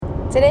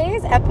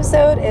Today's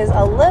episode is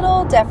a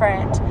little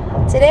different.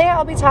 Today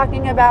I'll be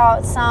talking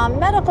about some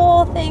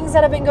medical things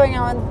that have been going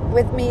on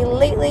with me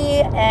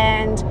lately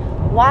and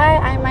why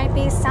I might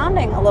be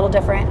sounding a little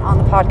different on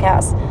the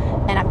podcast.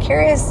 And I'm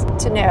curious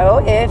to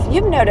know if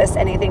you've noticed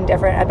anything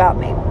different about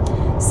me.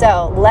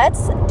 So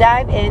let's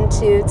dive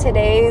into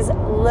today's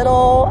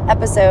little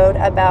episode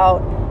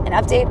about an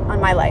update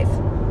on my life.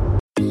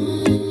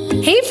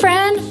 Hey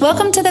friend,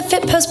 welcome to the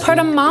Fit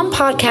Postpartum Mom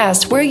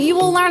Podcast, where you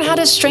will learn how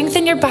to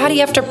strengthen your body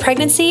after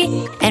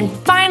pregnancy and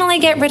finally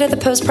get rid of the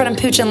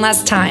postpartum pooch in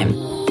less time.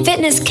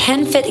 Fitness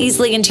can fit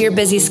easily into your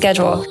busy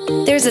schedule.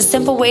 There's a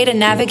simple way to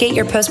navigate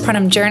your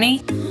postpartum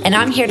journey, and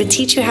I'm here to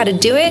teach you how to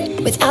do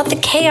it without the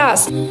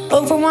chaos,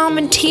 overwhelm,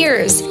 and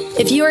tears.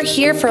 If you are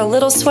here for a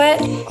little sweat,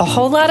 a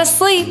whole lot of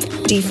sleep,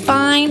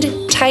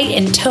 defined, tight,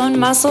 and toned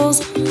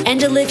muscles, and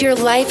to live your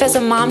life as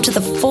a mom to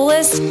the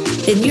fullest,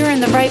 then you're in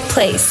the right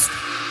place.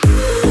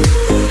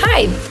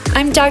 Hi,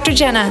 I'm Dr.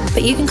 Jenna,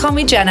 but you can call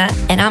me Jenna,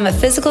 and I'm a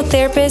physical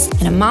therapist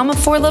and a mom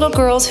of 4 little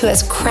girls who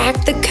has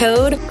cracked the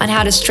code on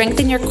how to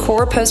strengthen your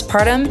core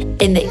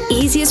postpartum in the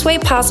easiest way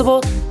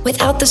possible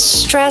without the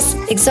stress,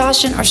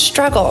 exhaustion, or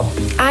struggle.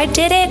 I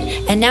did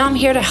it, and now I'm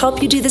here to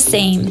help you do the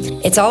same.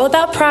 It's all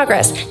about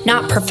progress,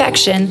 not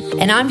perfection,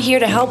 and I'm here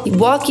to help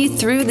walk you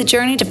through the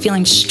journey to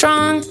feeling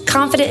strong,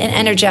 confident, and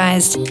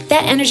energized.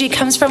 That energy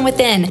comes from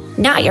within,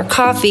 not your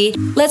coffee.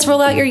 Let's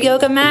roll out your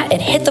yoga mat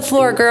and hit the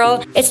floor,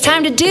 girl. It's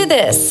time to do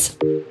this.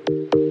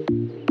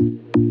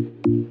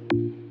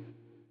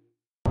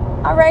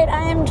 All right,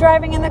 I am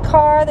driving in the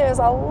car. There's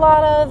a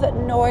lot of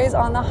noise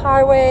on the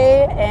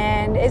highway,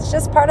 and it's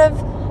just part of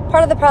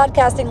the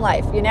podcasting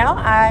life, you know?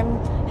 I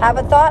have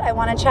a thought, I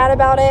want to chat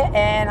about it,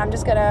 and I'm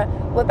just going to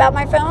whip out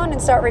my phone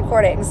and start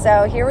recording.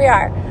 So here we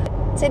are.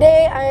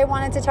 Today, I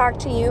wanted to talk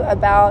to you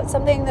about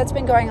something that's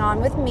been going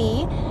on with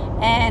me,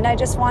 and I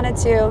just wanted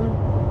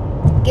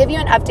to give you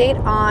an update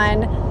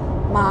on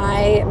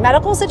my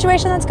medical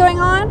situation that's going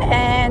on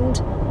and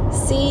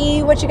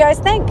see what you guys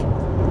think.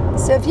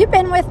 So if you've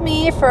been with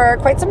me for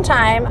quite some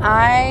time,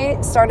 I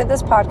started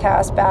this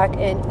podcast back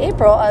in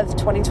April of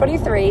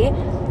 2023,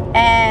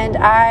 and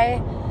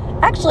I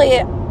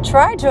actually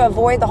tried to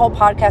avoid the whole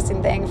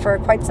podcasting thing for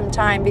quite some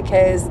time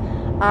because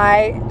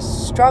I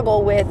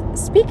struggle with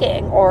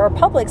speaking or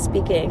public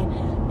speaking,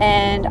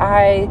 and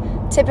I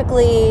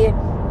typically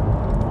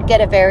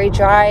get a very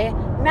dry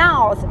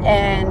mouth,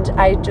 and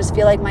I just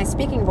feel like my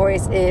speaking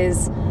voice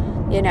is,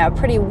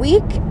 pretty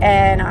weak,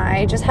 and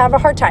I just have a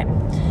hard time.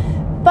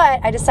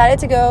 But I decided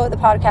to go the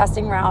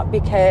podcasting route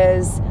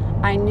because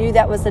I knew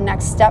that was the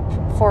next step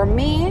for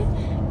me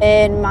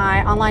in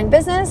my online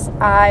business.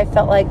 I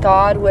felt like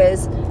God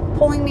was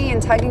pulling me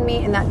and tugging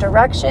me in that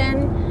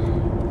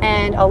direction,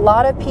 and a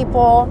lot of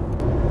people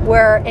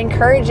were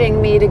encouraging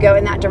me to go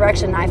in that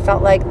direction. I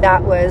felt like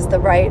that was the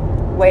right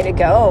way to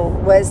go,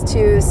 was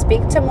to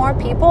speak to more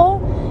people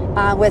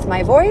with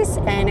my voice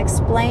and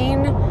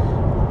explain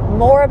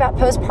more about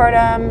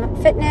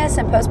postpartum fitness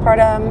and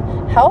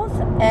postpartum health,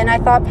 and I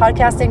thought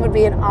podcasting would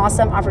be an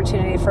awesome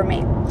opportunity for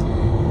me.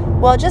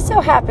 Well, it just so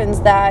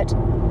happens that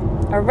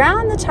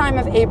around the time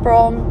of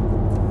April,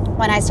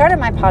 when I started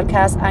my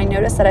podcast, I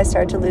noticed that I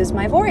started to lose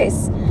my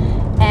voice,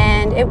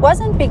 and it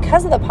wasn't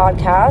because of the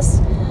podcast.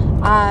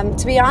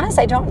 To be honest,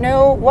 I don't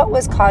know what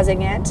was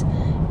causing it,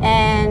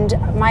 and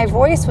my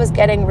voice was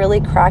getting really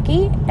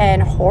cracky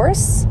and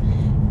hoarse,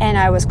 and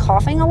I was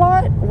coughing a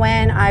lot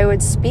when I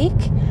would speak.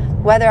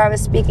 Whether I was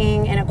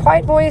speaking in a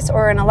quiet voice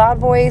or in a loud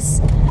voice,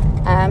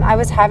 I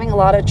was having a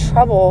lot of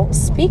trouble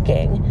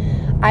speaking.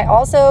 I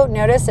also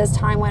noticed as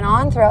time went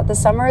on throughout the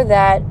summer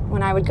that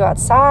when I would go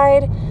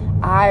outside,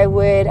 I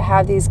would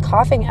have these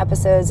coughing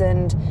episodes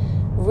and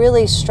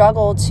really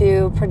struggle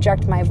to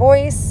project my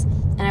voice.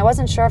 And I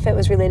wasn't sure if it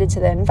was related to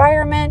the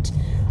environment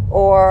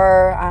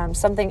or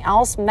something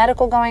else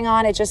medical going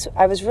on.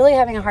 I was really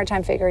having a hard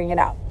time figuring it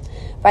out.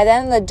 By the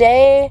end of the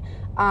day,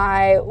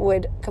 I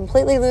would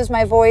completely lose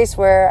my voice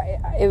where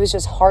it was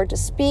just hard to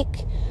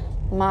speak.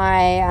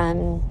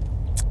 My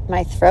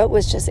throat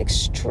was just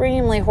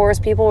extremely hoarse.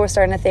 People were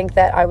starting to think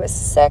that I was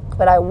sick,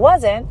 but I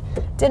wasn't.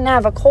 Didn't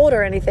have a cold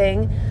or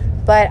anything,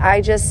 but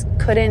I just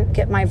couldn't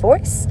get my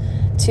voice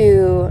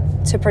to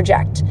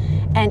project.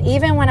 And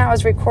even when I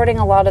was recording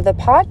a lot of the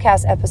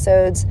podcast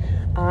episodes,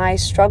 I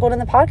struggled in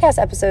the podcast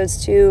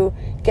episodes to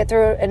get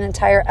through an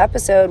entire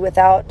episode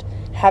without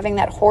having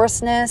that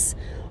hoarseness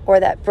or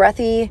that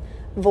breathy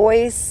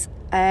voice,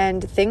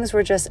 and things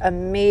were just a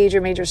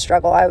major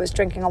struggle. I was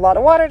drinking a lot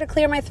of water to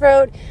clear my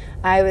throat.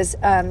 I was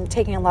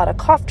taking a lot of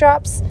cough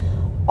drops,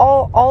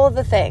 all of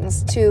the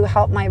things to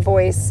help my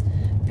voice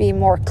be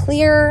more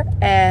clear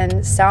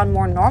and sound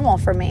more normal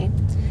for me.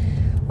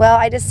 Well,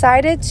 I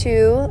decided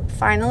to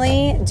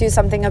finally do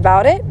something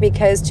about it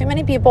because too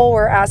many people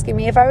were asking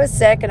me if I was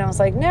sick, and I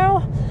was like,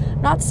 no,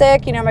 not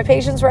sick. My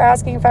patients were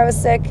asking if I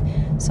was sick,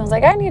 so I was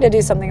like, I need to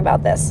do something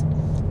about this.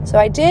 So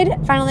I did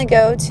finally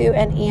go to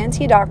an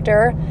ENT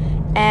doctor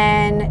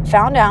and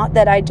found out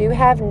that I do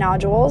have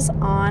nodules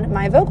on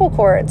my vocal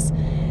cords.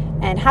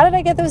 And how did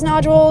I get those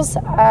nodules?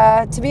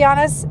 To be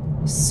honest,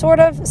 sort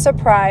of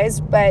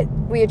surprised, but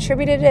we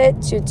attributed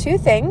it to two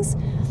things.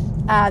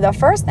 The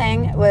first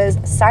thing was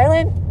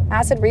silent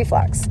acid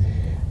reflux.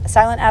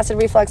 Silent acid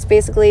reflux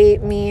basically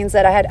means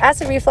that I had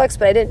acid reflux,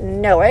 but I didn't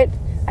know it.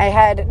 I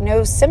had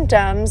no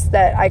symptoms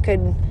that I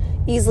could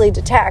easily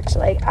detect.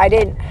 Like, I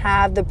didn't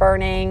have the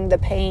burning, the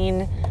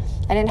pain.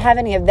 I didn't have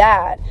any of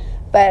that,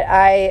 but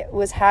I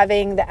was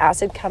having the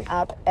acid come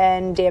up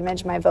and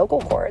damage my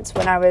vocal cords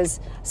when I was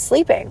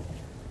sleeping.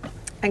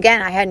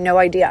 Again, I had no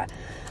idea.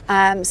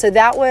 So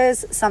that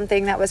was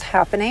something that was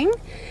happening.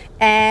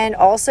 And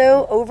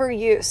also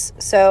overuse.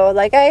 So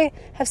like I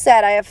have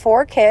said, I have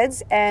 4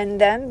 kids, and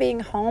them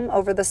being home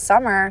over the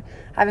summer,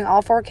 having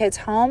all 4 kids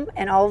home,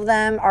 and all of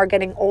them are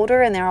getting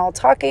older and they're all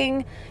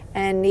talking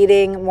and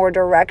needing more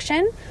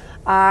direction.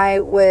 I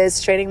was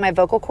straining my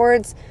vocal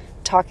cords,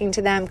 talking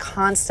to them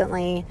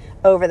constantly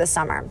over the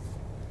summer.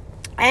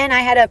 And I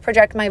had to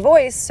project my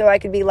voice so I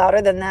could be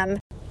louder than them.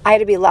 I had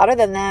to be louder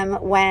than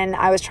them when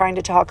I was trying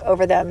to talk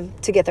over them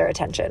to get their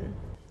attention.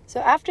 So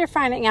after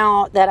finding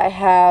out that I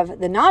have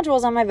the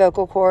nodules on my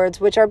vocal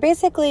cords, which are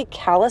basically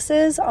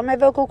calluses on my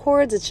vocal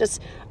cords, it's just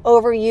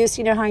overuse.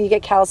 You know how you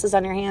get calluses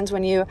on your hands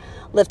when you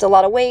lift a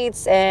lot of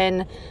weights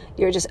and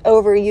you're just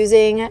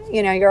overusing,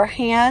 your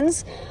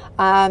hands.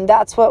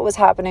 That's what was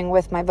happening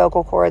with my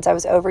vocal cords. I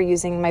was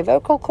overusing my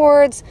vocal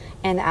cords,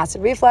 and the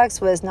acid reflux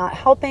was not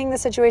helping the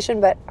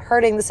situation, but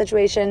hurting the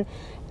situation.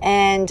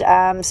 And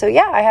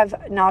I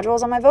have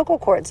nodules on my vocal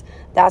cords.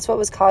 That's what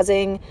was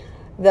causing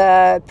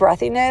the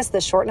breathiness, the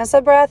shortness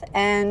of breath,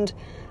 and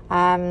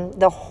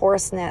the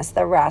hoarseness,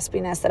 the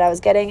raspiness that I was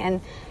getting.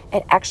 And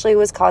it actually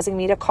was causing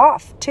me to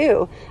cough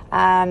too.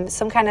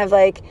 Some kind of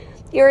like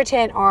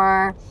irritant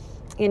or,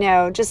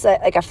 just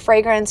like a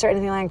fragrance or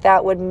anything like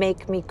that would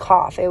make me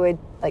cough. It would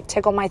like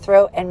tickle my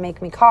throat and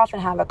make me cough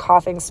and have a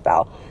coughing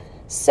spell.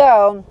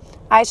 So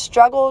I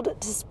struggled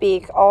to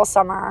speak all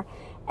summer,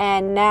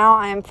 and now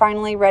I am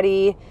finally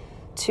ready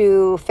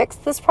to fix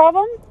this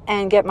problem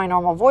and get my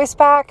normal voice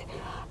back.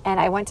 And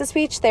I went to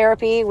speech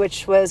therapy,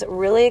 which was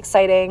really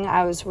exciting.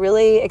 I was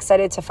really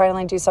excited to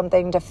finally do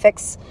something to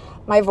fix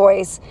my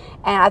voice.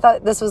 And I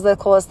thought this was the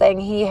coolest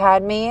thing. He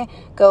had me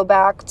go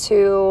back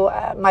to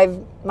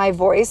my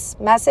voice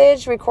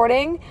message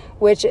recording,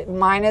 which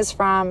mine is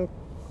from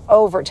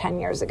over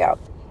 10 years ago.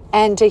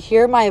 And to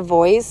hear my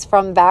voice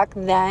from back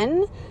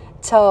then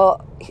to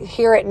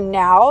hear it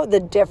now,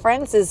 the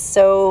difference is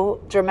so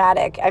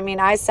dramatic. I mean,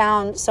 I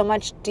sound so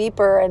much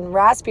deeper and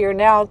raspier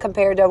now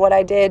compared to what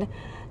I did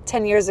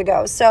 10 years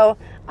ago. So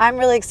I'm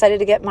really excited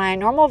to get my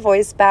normal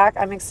voice back.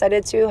 I'm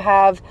excited to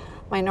have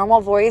my normal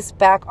voice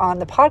back on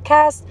the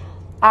podcast.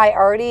 I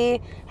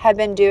already have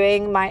been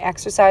doing my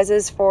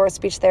exercises for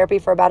speech therapy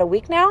for about a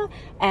week now,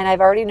 and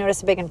I've already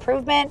noticed a big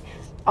improvement.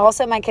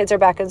 Also, my kids are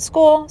back in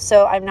school,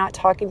 so I'm not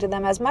talking to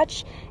them as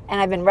much,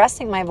 and I've been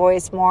resting my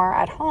voice more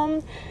at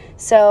home.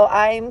 So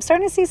I'm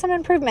starting to see some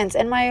improvements,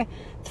 and my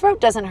throat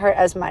doesn't hurt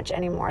as much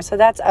anymore. So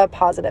that's a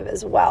positive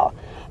as well.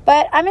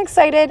 But I'm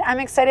excited. I'm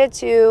excited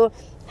to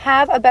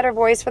have a better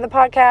voice for the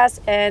podcast.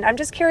 And I'm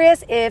just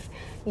curious if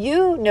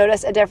you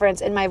notice a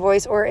difference in my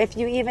voice, or if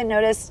you even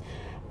noticed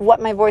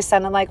what my voice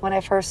sounded like when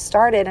I first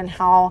started and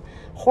how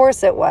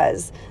hoarse it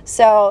was.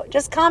 So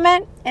just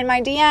comment in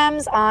my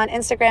DMs on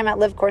Instagram at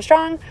Live Core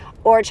Strong,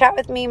 or chat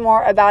with me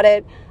more about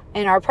it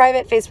in our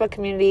private Facebook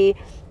community,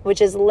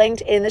 which is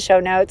linked in the show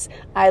notes.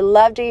 I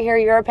love to hear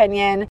your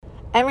opinion.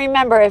 And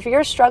remember, if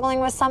you're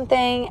struggling with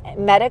something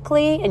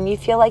medically and you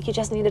feel like you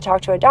just need to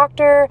talk to a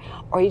doctor,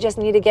 or you just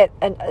need to get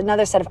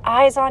another set of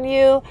eyes on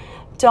you,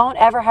 don't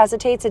ever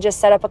hesitate to just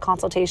set up a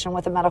consultation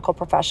with a medical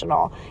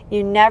professional.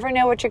 You never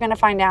know what you're going to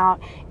find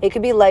out. It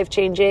could be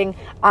life-changing.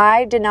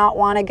 I did not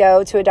want to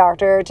go to a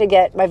doctor to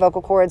get my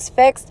vocal cords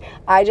fixed.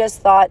 I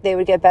just thought they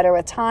would get better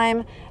with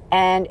time,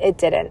 and it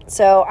didn't.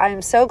 So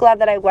I'm so glad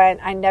that I went.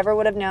 I never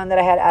would have known that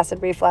I had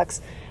acid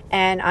reflux.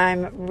 And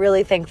I'm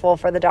really thankful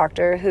for the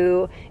doctor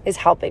who is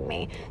helping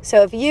me.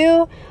 So if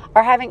you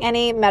are having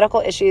any medical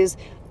issues,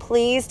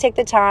 please take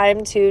the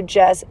time to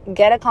just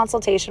get a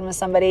consultation with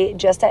somebody,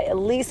 just to at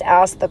least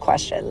ask the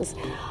questions.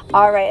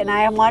 All right, and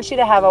I want you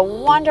to have a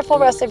wonderful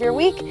rest of your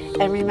week,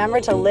 and remember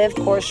to live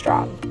core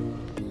strong.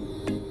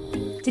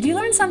 Did you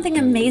learn something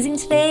amazing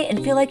today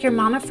and feel like your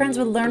mama friends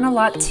would learn a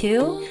lot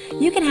too?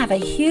 You can have a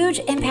huge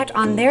impact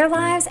on their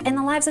lives and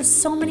the lives of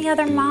so many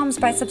other moms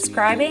by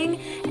subscribing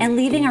and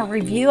leaving a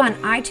review on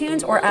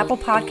iTunes or Apple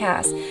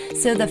Podcasts,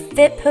 so the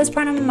Fit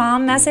Postpartum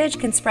Mom message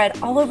can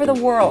spread all over the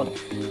world.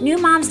 New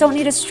moms don't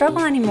need to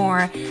struggle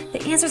anymore.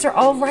 The answers are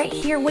all right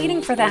here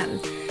waiting for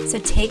them. So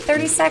take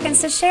 30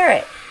 seconds to share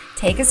it.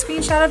 Take a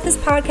screenshot of this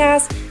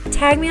podcast,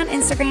 tag me on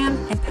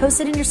Instagram, and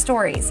post it in your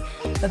stories.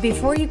 But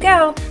before you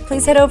go,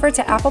 please head over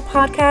to Apple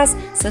Podcasts,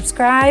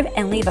 subscribe,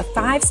 and leave a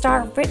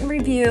 5-star written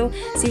review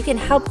so you can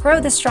help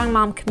grow the Strong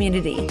Mom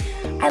community.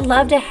 I'd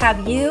love to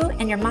have you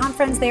and your mom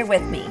friends there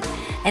with me.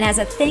 And as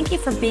a thank you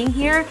for being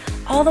here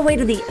all the way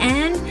to the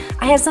end,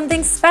 I have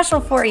something special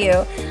for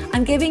you.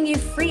 I'm giving you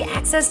free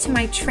access to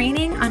my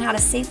training on how to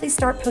safely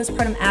start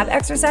postpartum ab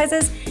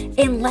exercises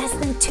in less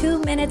than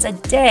 2 minutes a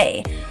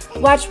day.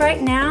 Watch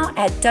right now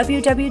at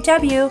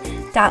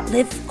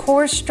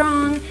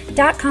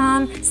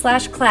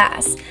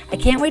www.livecorestrong.com/class. I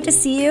can't wait to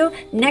see you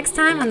next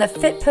time on the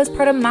Fit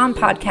Postpartum Mom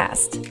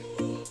Podcast.